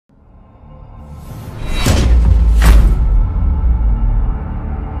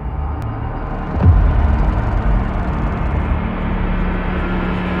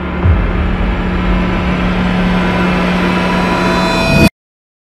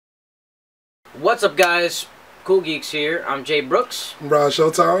What's up, guys? Cool Geeks here. I'm Jay Brooks. I'm Brian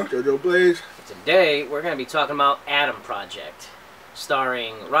Showtime. JoJo Blaze. Today, we're going to be talking about Adam Project,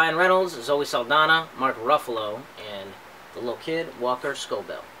 starring Ryan Reynolds, Zoe Saldana, Mark Ruffalo, and the little kid, Walker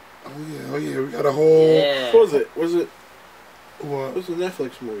Scobell. Oh yeah, we got a whole... Yeah. What was it? What? It was a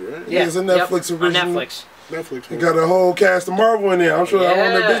Netflix movie, right? Yeah, it's a Netflix original. On Netflix. Netflix You movie. got a whole cast of Marvel in there. I'm sure I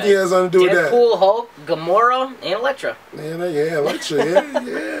wonder if Disney has something to do with that. Deadpool, Hulk, Gamora, and Elektra. Yeah, Elektra,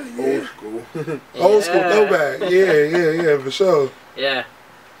 yeah. Old school. Old school throwback. Yeah, for sure. Yeah.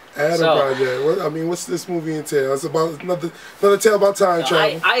 Adam Project. What's this movie entail? It's about another tale about time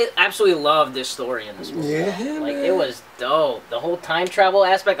travel. I absolutely love this story in this movie. Yeah, like, man. it was dope. The whole time travel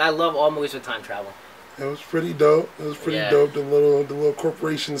aspect, I love all movies with time travel. It was pretty dope. Dope. The little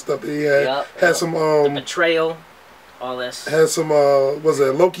corporation stuff that he had. Had some the betrayal, all this. Had some was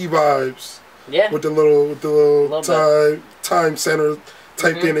it Loki vibes. Yeah. With the little time center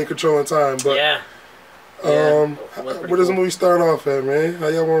type thing they controlling time. But yeah. Where does the movie start off at, man? How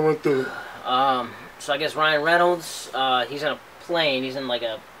y'all want to run through it? So I guess Ryan Reynolds, he's in a plane. He's in like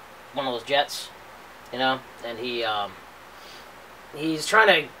one of those jets, you know, and he's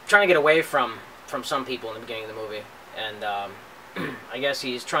trying to get away from some people in the beginning of the movie, and I guess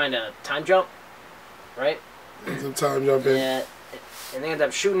he's trying to time jump, right? Some time jumping. Yeah, and they end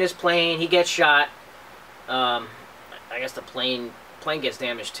up shooting his plane. He gets shot. I guess the plane gets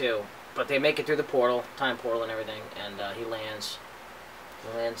damaged too. But they make it through the portal, time portal and everything, and he lands.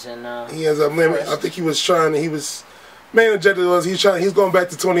 He lands in. He ends up landing. I think he was main objective was he's going back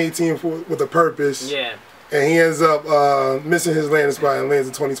to 2018 with a purpose. Yeah. And he ends up missing his landing spot and lands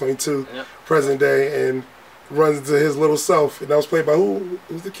in 2022, present day, and runs into his little self. And that was played by who?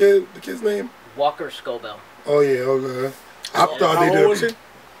 Who's the kid? The kid's name? Walker Scobell. Oh yeah, okay. I thought they did. How old was he?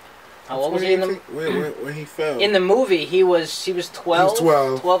 How old was he when he fell? In the movie, he was 12. He was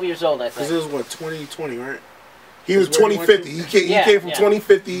 12. 12 years old, I think. Because it was what, 2020, right? He was 2050. He came from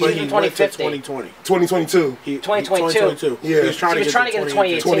 2050. But he went to 2020. 2022. 2022. Yeah. He was trying to get to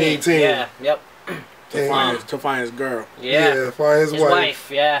 2018. Yeah. Yep. To find his girl. Yeah. Find his wife.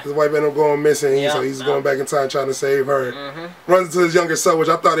 Yeah. His wife ended up going missing, so he's going back in time trying to save her. Runs into his younger self, which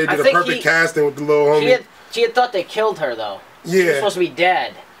I thought they did a perfect casting with the little homie. She had thought they killed her, though. Yeah. She was supposed to be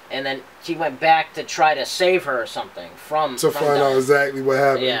dead. And then she went back to try to save her or something from find out exactly what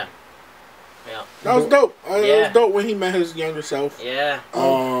happened. Yeah. That was dope. It was dope when he met his younger self. Yeah.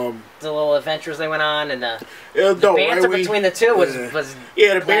 The little adventures they went on and the dope, banter between the two was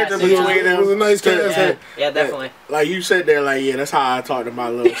the banter between them was a nice cast. Yeah, definitely. Like you said there, that's how I talk to my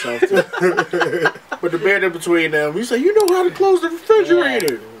little self too. But the banter between them, you say, you know how to close the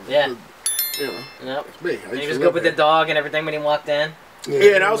refrigerator. Yeah. Yep. It's me. And he was good with the dog and everything when he walked in.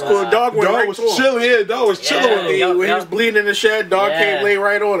 Yeah, that was cool. Dog was chilling. Yeah, dog was chilling with me. When he was bleeding in the shed, dog came lay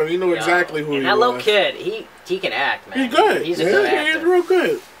right on him. He knew exactly who he was. And that little kid, he can act, man. He's good. He's a good actor. He's real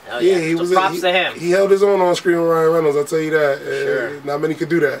good. Oh, yeah, so props to him. He held his own on screen with Ryan Reynolds, I'll tell you that. Sure. Not many could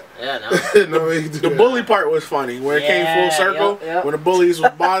do that. Yeah, no. Not many could do the that. bully part was funny. When it came full circle, when the bullies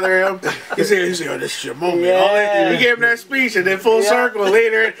was bothering him, he said, oh, this is your moment. Yeah. He gave him that speech, and then full circle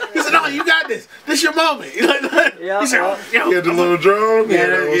later, he said, no, you got this. This is your moment. He said, he had the little drum.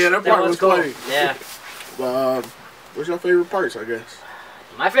 That part was cool. funny. Yeah. What's your favorite parts, I guess?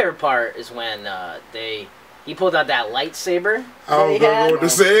 My favorite part is when he pulled out that lightsaber. I don't know what to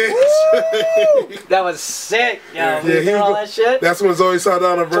say. That was sick. He all that shit. That's when Zoe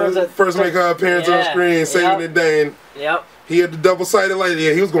Saldana first make her appearance on screen, saving the day. And he had the double-sided light.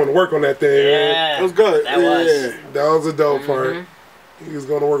 Yeah, he was going to work on that thing. Yeah, it was good. That was a dope part. He was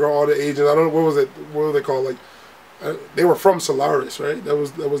going to work on all the agents. I don't know what was it. What were they called? Like, they were from Solaris, right? That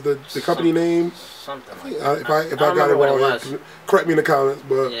was the company name. Something like that. If I got it wrong, correct me in the comments.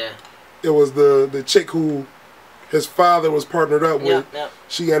 But it was the chick who his father was partnered up with.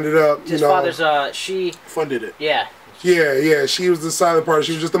 She ended up, his father's she funded it. Yeah. She was the silent part.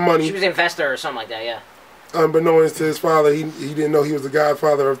 She was just the money. She was an investor or something like that. Yeah. Unbeknownst to his father, he didn't know he was the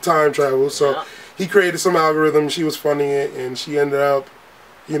godfather of time travel. So he created some algorithm. She was funding it, and she ended up,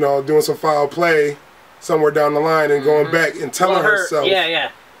 doing some foul play somewhere down the line and going back and telling herself.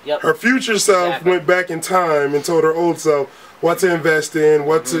 Her future self went back in time and told her old self what to invest in,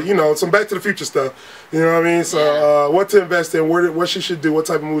 what to, some Back to the Future stuff. You know what I mean? So what to invest in, what she should do, what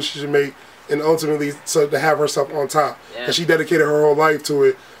type of moves she should make, and ultimately so to have herself on top. And she dedicated her whole life to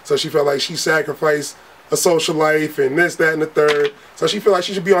it, so she felt like she sacrificed a social life and this, that, and the third. So she felt like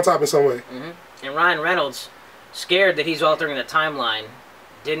she should be on top in some way. And Ryan Reynolds, scared that he's altering the timeline,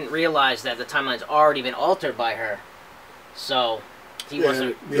 didn't realize that the timeline's already been altered by her. So he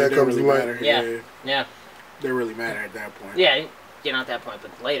wasn't. That comes really later. Yeah. They really matter at that point. Yeah, not at that point,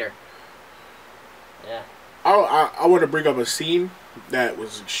 but later. Yeah. I want to bring up a scene that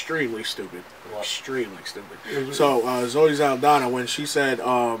was extremely stupid. What? Extremely stupid. So Zoe Saldana, when she said,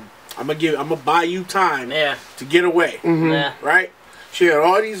 "I'm gonna buy you time to get away," Yeah. right? She had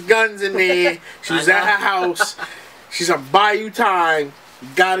all these guns in there. She was at her house. She's gonna buy you time. You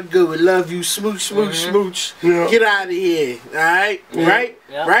gotta go. I love you. Smooch, smooch, smooch. Yeah. Get out of here. All right, right,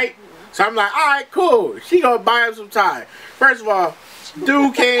 right. So I'm like, all right, cool. She gonna buy him some time. First of all,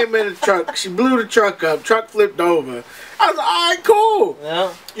 dude came in the truck. She blew the truck up. Truck flipped over. I was like, all right, cool.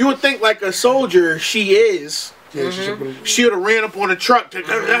 Yeah. You would think like a soldier she is. Yeah, She would have ran up on the truck.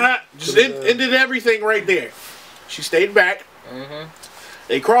 Just ended everything right there. She stayed back.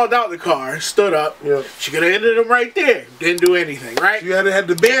 They crawled out the car, stood up. Yeah. She could have ended them right there. Didn't do anything, right? You had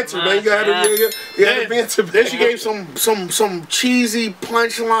the banter, man. You had the banter. Then she gave some cheesy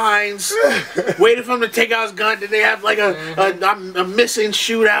punchlines. Waited for him to take out his gun. Did they have like a missing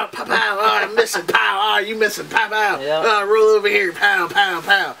shootout? Pow pow. Oh, I'm missing. Pow. Oh, you missing? Pow pow. Yep. Roll over here. Pow pow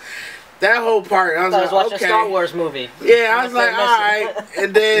pow. That whole part, I was like, watching okay. a Star Wars movie. Yeah, I was like, all right.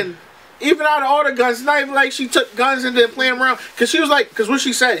 And then, even out of all the guns, it's not even like she took guns and then playing around. Because she was like, because what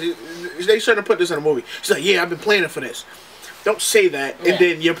she said, they shouldn't have put this in a movie. She's like, yeah, I've been planning for this. Don't say that, and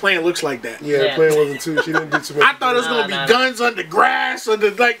then your plan looks like that. Yeah, the plan wasn't too. She didn't do too much. I thought it was going to be guns under grass,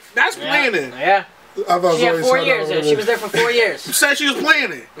 like, that's planning. Yeah. I thought She had 4 years there. She was there for 4 years. Said she was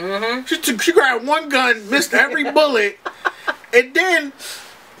planning. She grabbed one gun, missed every bullet, and then...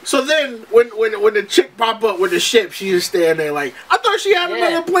 So then, when the chick pop up with the ship, she just stand there like, I thought she had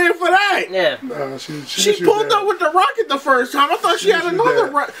another plan for that. Yeah. Nah, she pulled up with the rocket the first time. I thought she had another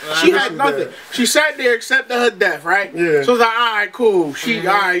rocket. She had nothing. She sat there, accepted her death, right? Yeah. So I was like, all right, cool. She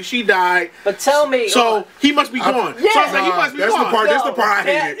died. She died. But tell me. So he must be gone. Yeah. So I was like, he must be gone. That's the part I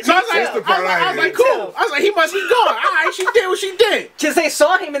hated. So I was like, cool. I was like, he must be gone. All right, she did what she did. Because they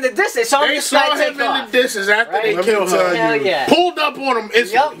saw him in the distance. They saw him in the distance after they killed her. Hell yeah. Pulled up on him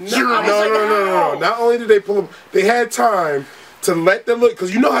instantly. No. Not only did they pull them, they had time to let them look,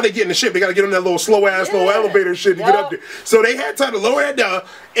 because you know how they get in the ship. They got to get on that little slow elevator shit to get up there. So they had time to lower that down.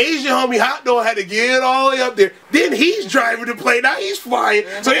 Asian homie Hot Dog had to get all the way up there. Then he's driving the plane. Now he's flying.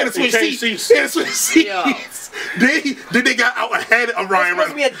 So he had to switch seats. Then they got out ahead of Ryan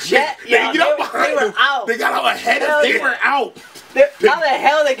Reynolds. It was supposed to be a jet. They were out. They got out ahead of him. They were out. How the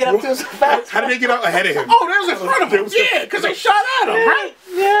hell did they get up to so fast? How did they get out ahead of him? Oh, that was in front of him. Yeah, because they shot at him, right?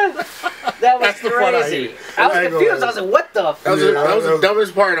 Yeah. That was crazy. I was confused. I was like, what the fuck? That was the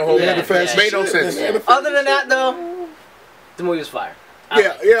dumbest part of the whole movie. Made no sense. Other than that, though, the movie was fire.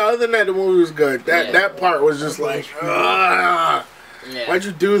 Other than that, the movie was good. That part was just like, why'd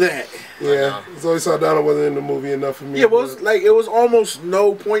you do that? Yeah, Zoe Saldana wasn't in the movie enough for me. Yeah, it was almost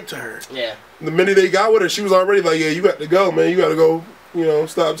no point to her. Yeah. The minute they got with her, she was already like, yeah, you got to go, man. You got to go,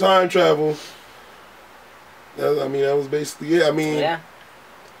 stop time travel. That was basically it.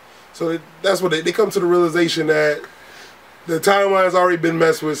 So that's what they come to the realization that the timeline's already been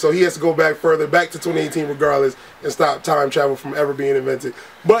messed with, so he has to go back further, back to 2018 regardless, and stop time travel from ever being invented.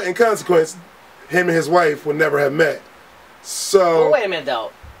 But in consequence, him and his wife would never have met. So... Well, wait a minute,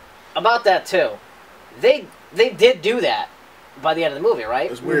 though. About that, too. They did do that by the end of the movie,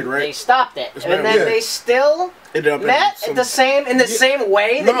 right? It's weird, right? They stopped it. And then they still met in the same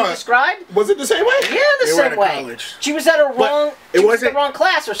way that you described? Was it the same way? Yeah, the same way. College. She was at a wrong... It wasn't the wrong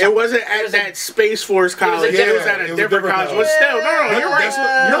class or something. It wasn't at that Space Force college. It was at a different college. But still, no, you're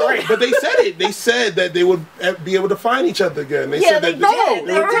right. You're right. But they said it. They said that they would be able to find each other again. They said that no.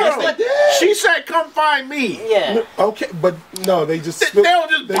 She said, "Come find me." Yeah. Okay, but no, they just they were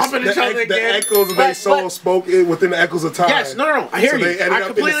just bumping each other again. The echoes of their soul spoke within the echoes of time. Yes, no. I hear you. They ended I up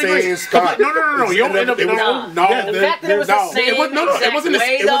in the completely same spot. No. You don't end up in the fact that it was the same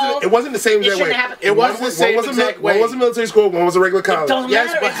it wasn't the same exact way. It wasn't the same exact way. One was a military school, one was a regular college.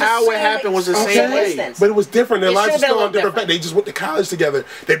 Yes, but how it happened was the same way. But it was different. Their lives were still on different. They just went to college together.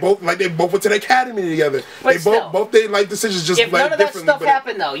 They both went to the academy together. They both their life decisions just if none of that stuff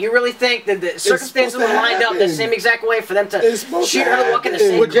happened, though, you really think that the circumstances were lined up the same exact way for them to shoot her to walk in the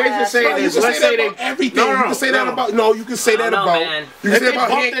same class? What Jason's saying is, let's say they everything. You can say that about you can say that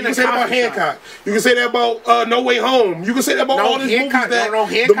about Hancock. You can say that about No Way Home. You can say that about all these movies.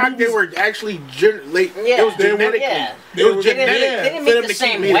 Hancock. They were actually it was genetically. It was They genetic. didn't meet the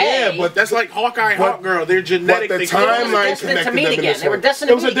same way. Yeah, but that's like Hawkeye and Hawkgirl. They're genetic. But the They were timeline destined to connected meet them in again. this They were one. destined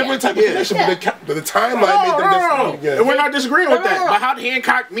It to was meet a different again. type of connection, but the timeline made them destined to meet again. And we're not disagreeing with that. No. But how did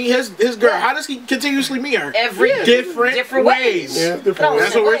Hancock meet his girl? How does he continuously meet her? Every different ways. Yeah, different No, ways.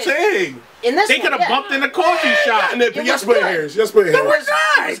 That's what we're saying. In this They one, could have yeah. bumped in a coffee shop. And then, It yes, was play good. hairs. Yes, play It hairs.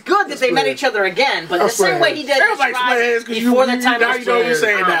 was good that they met each other again, but the That's same right. way he did Everybody's playing hairs because before you the time now was you know what you're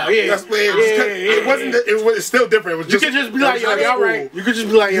saying now. Yeah. Yes, play hairs. Yeah, It wasn't. It was still different. It was You just. could just be like, yo, it was y'all cool. right. You could just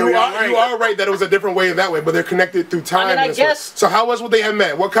be like, yo, You y'all are, right. you are right that it was a different way that way, but they're connected through time. I mean, I in this one. guess- So how else would they have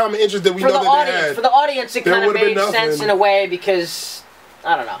met? What common interest did we for know the that audience. they had? For the audience, it There kind of would've been made sense nothing. in a way because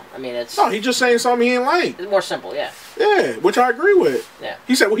I don't know. I mean, it's No, he just saying something he ain't like. more simple. Yeah, Yeah, which I agree with. yeah.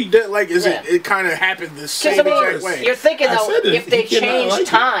 He said what he did like is Yeah. it kind of happened the same Because I mean, exact way. you're thinking I though, said it. if they He cannot change like it.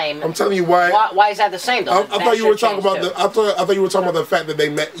 time, I'm telling you why. why is that the same though? I That thought you were should talking change, about too. the. I thought you were talking about the fact that they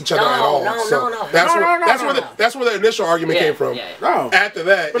met each other No, at all. no, So no. That's No, where no, that's no, where no. that's where the initial argument Yeah, came from. yeah. No. After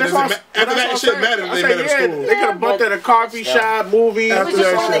that, But it that's doesn't what ma- after that, it shouldn't matter that they met at school. They could have bumped at a coffee still. shop, movie. It After was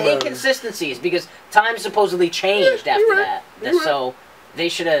just that all shit the matters. inconsistencies because time supposedly changed Yeah, after you're right. that. You're right. So they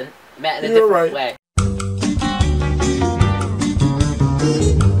should have met in a You're different right. way.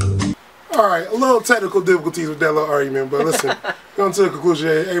 All right, a little technical difficulties with that little argument, but listen, going to the conclusion,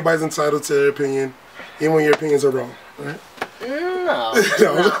 everybody's entitled to their opinion, even when your opinions are wrong. All right? No,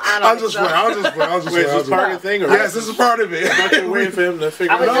 I'm just playing. Wait, is this part of the thing? Or Yes, this is part of it. You're waiting for him to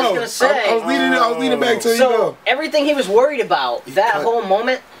figure I was it just out. gonna say. I was leading back to you So go. everything he was worried about, that whole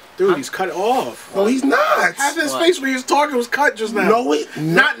moment. Dude, he's cut off. No, he's not. Half his What? face when he was talking was cut just now. No, it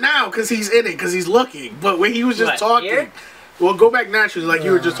Not now, because he's in it, because he's looking. But when he was just What, talking. here? Well, go back naturally like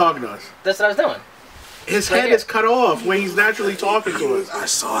you were just talking to us. That's what I was doing. His Right head here. is cut off when he's naturally talking to us. I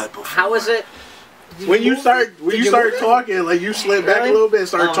saw it before. How is it? When you started Did you started move it? talking, like you slid back Really? a little bit and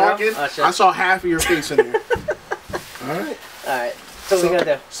started Oh, no? talking, Oh, shit. I saw half of your face in there. All right. All right. So what we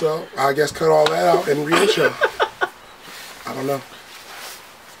gonna do? So I guess cut all that out and read the show. I don't know.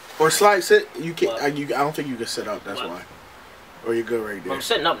 Or slide, sit. You can. What? I don't think you can sit up. That's What? why. Or you're good right there. I'm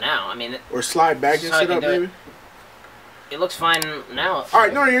sitting up now. I mean, Or slide back and So I sit can up, do it. baby. it looks fine now. All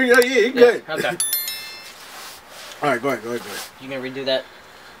right, no, you're good. Okay. All right, go ahead. You gonna redo that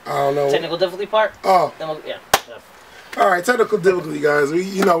I don't know. technical difficulty part? Oh, Then we'll, yeah. all right. Technical difficulty, guys.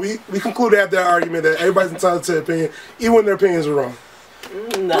 We concluded after that argument that everybody's entitled to their opinion, even when their opinions are wrong.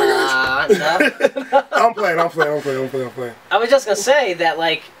 Nah. I'm playing. I was just gonna say that,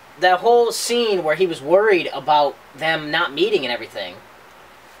 like, that whole scene where he was worried about them not meeting and everything.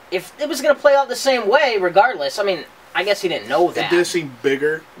 If it was gonna play out the same way, regardless. I mean, I guess he didn't know It that. did seem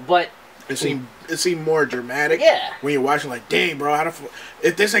bigger. But It seemed more dramatic. Yeah. When you're watching, like, dang, bro,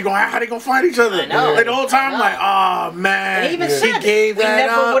 if this ain't going, how they gonna find each other? I know. Like the whole time, I like, oh man. and he even Yeah. said He gave we that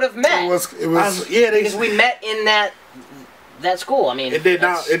never up. would have met It was. because we met in that school. I mean, It did not.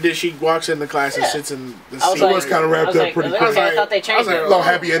 that's- And then she walks in the class and Yeah. sits in the I was seat. It was kinda wrapped I was up like, pretty okay, quick. I thought they changed I was it. a little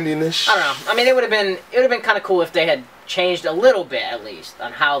happy ending-ish. I don't know. I mean, it would have been kind of cool if they had changed a little bit at least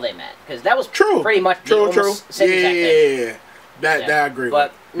on how they met, because that was True. pretty much the True. almost same exact thing. Yeah. That I agree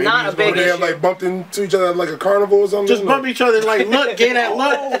But with. not he's a big gonna- They had issue. like bumped into each other at like a carnival or something. Just bump each other, like, look, get that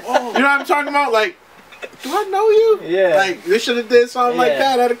look. You know what I'm talking about? Like, do I know you? Yeah. Like, they should have did something like Yeah.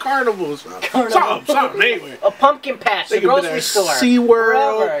 that at a carnival or something. Something, anyway. A pumpkin patch, They the could be grocery at store, SeaWorld.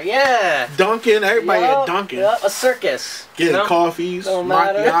 wherever, yeah. Dunkin', everybody Yup, at Dunkin'. yup, a circus. Getting you know? coffees, Don't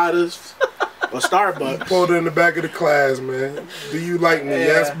matter. macchiatos, or Starbucks. Pulled in the back of the class, man. Do you like me? Yeah.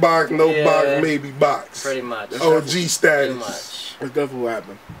 Yes, box. No Yeah. box. Maybe box. Pretty much. OG Pretty status. much. That's definitely what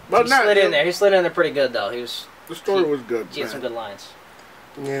happened. He But not, slid in there. He slid in there pretty good though. The story was good. He had some Man. good lines.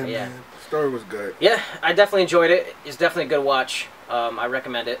 Yeah, Yeah. man. The story was good. Yeah, I definitely enjoyed it. It's definitely a good watch. I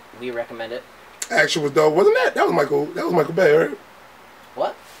recommend it. We recommend it. Action was dope, wasn't that? That was Michael Bay, right?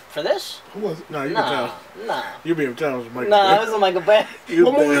 What? For this? Who was it? No, you can Nah. tell. Nah. You be able to tell it was Michael. Nah, Bay. it wasn't Michael Bay. You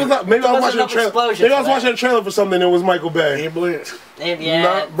What movie was that? Maybe I There was wasn't watching a enough trailer. explosion Maybe I for was that. watching a trailer for something. It was Michael Bay. Ambulance. Yeah,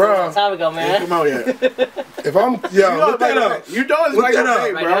 Nah, it was a bruh. long time ago, Ain't man. come out yet. If I'm, look that up. You know it's Look Michael that up.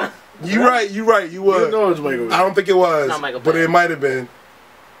 Bay, Right bro. now? You right. You was. You know it's Michael Bay. I don't think it was. Not Michael but Bay. it might have been.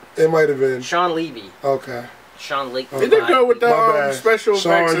 It might have been. Sean Levy. Okay. Sean Lake. They did go with the My bad. special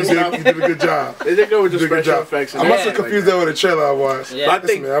Sean, effects and you stuff. did a good job. They did go with the You did a good special job. effects. I and must have everything confused like that with a trailer I watched. Yeah. I Listen,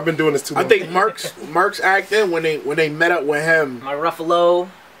 think- man, I've been doing this too long. I think Mark's acting when they met up with him. My Ruffalo.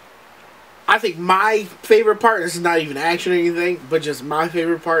 I think my favorite part, this is not even action or anything, but just my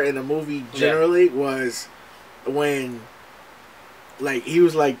favorite part in the movie generally was when, like, he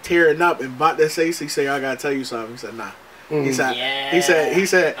was like tearing up and about to say, he said, I gotta tell you something. He said, nah. Mhm. He said, Yeah. he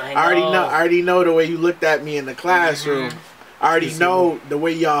said, I I know. already know the way you looked at me in the classroom. Mhm. I already know the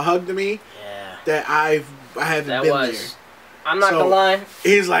way y'all hugged me. Yeah. That I've been there. I'm not gonna lie.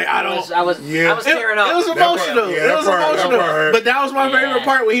 He's like, I was tearing up. It was emotional. It was emotional. But that was my favorite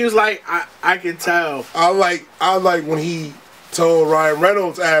part when he was like, I can tell. I like when he told Ryan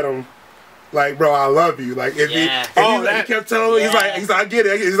Reynolds, Adam, like, bro, I love you. Like, if he kept telling him, he's like, I get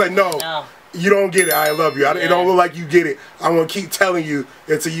it. He's like, no. You don't get it. I love you. It don't look like you get it. I'm gonna keep telling you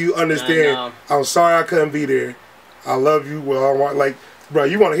until you understand. I'm sorry I couldn't be there. I love you. Well, I want, like, bro,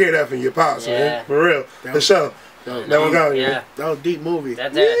 you want to hear that from your pops, man. For real. The show. That was a deep movie.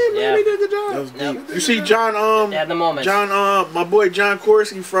 That's it. Man, they did a good job. That was deep. You see John, at the moment. John, my boy John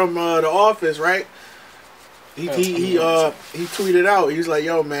Corsi from The Office, right? He tweeted out. He was like,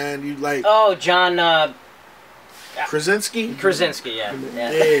 "Yo, man, you like." Oh, John. Krasinski. Krasinski, yeah.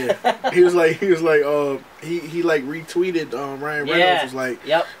 He was like, he like retweeted Ryan Reynolds was like,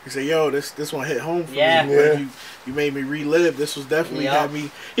 he said, "Yo, this one hit home for me. Like, you made me relive. This was definitely had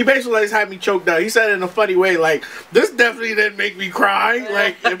me." He basically had me choked out. He said it in a funny way, like, "This definitely didn't make me cry,"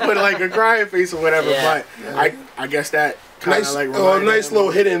 like, and put like a crying face or whatever. But I guess that kind of nice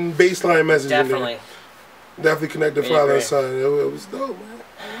little hidden baseline message. Definitely. In there. Definitely connected father and son. It was dope,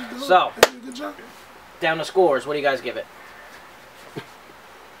 man. So, good job. Down to scores. What do you guys give it?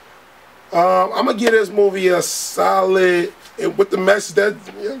 I'm gonna give this movie a solid, with the message that,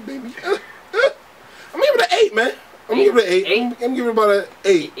 baby. I'm gonna give it an 8, man. I'm gonna give it an 8. I'm gonna give it about an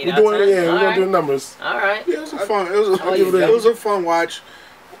 8. We're gonna do the numbers. All right. Yeah, it was fun. It was a fun watch.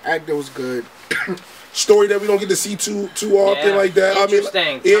 Actor was good. Story that we don't get to see too often like that.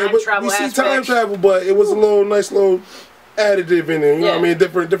 Interesting. We see time travel, but it was a nice little additive in there. You know what I mean?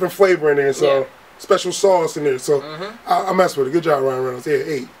 Different flavor in there. So. Special sauce in there, so I mess with it. Good job, Ryan Reynolds. Yeah,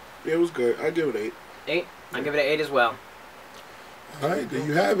 8. Yeah, it was good. I give it 8. 8. I give it an 8 as well. All right, there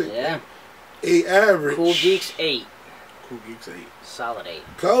you have it. Yeah. 8 average. Cool Geeks 8. Cool Geeks 8. Solid 8.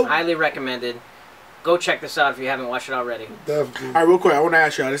 Cool. Highly recommended. Go check this out if you haven't watched it already. Definitely. All right, real quick, I want to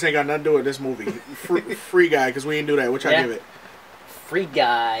ask y'all. This ain't got nothing to do with this movie. Free Guy, because we didn't do that. What y'all give it? Free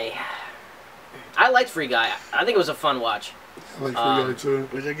Guy. I liked Free Guy. I think it was a fun watch. I like Free Guy too.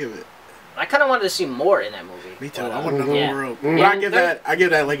 What'd y'all give it? I kind of wanted to see more in that movie. Me too. I want to know more. But I give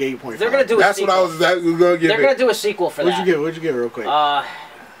that like 8.5. They're gonna do a sequel. What I was gonna give. They're gonna do a sequel for that. What'd you give real quick?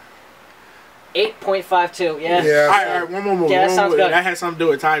 8.52. Yeah. All right. One more movie. Yeah, that sounds good. That has something to do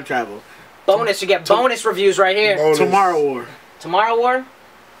with time travel. Bonus. You get bonus reviews right here. Bonus. Tomorrow War. Tomorrow War,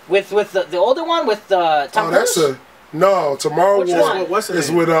 with the older one with Tom Cruise. Tomorrow War. What's it? It's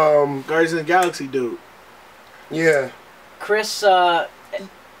with Guardians of the Galaxy dude. Yeah. Chris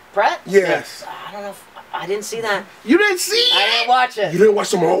Pratt? Yes. I don't know. I didn't see that. You didn't see it? I didn't watch it. You didn't watch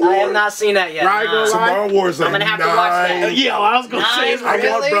Tomorrow War? I have not seen that yet. Tomorrow War is like I'm gonna have to watch that. Yeah, I was gonna say it's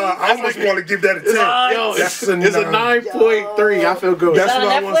I almost want to give that a 10. It's a 9.3. I feel good. That's what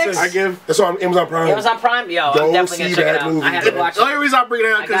I want to say. That's on Amazon Prime. Amazon Prime? Yo, I'm definitely gonna check it out. Movie. I have to watch it. The only reason I bring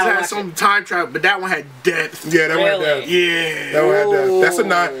it out because it had some time travel, but that one had depth. Yeah, that one had depth. Yeah. That one had depth. That's a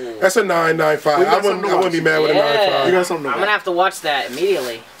 9. That's a 9.95. I wouldn't be mad with a 9.5. You got something. I'm gonna have to watch that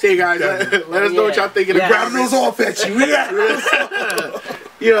immediately. See you guys. Let us know what y'all think of the grab those off at you.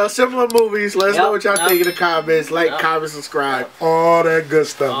 You know, similar movies. Let us know what y'all think in the comments. Like, comment, subscribe. All that good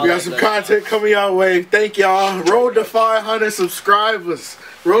stuff. We got some content coming our way. Thank y'all. Road to 500 subscribers.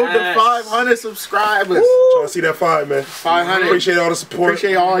 Road to 500 subscribers. Trying to see that 5, man. 500. Appreciate all the support.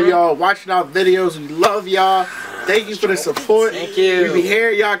 Appreciate all y'all watching our videos. We love y'all. Thank you for the support. Thank you. We be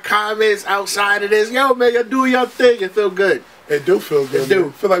hearing y'all comments outside of this. Yo, man, y'all do your thing. It feel good. It do feel good. It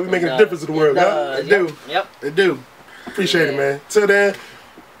do. Feel like we making a difference in the world. It do. Yep. It do. Appreciate it, man. Till then,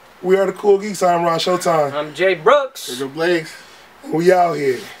 we are the Cool Geeks. I'm Ron Showtime. I'm Jay Brooks. There's your Blaze. We out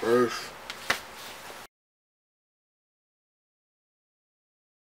here. Earth.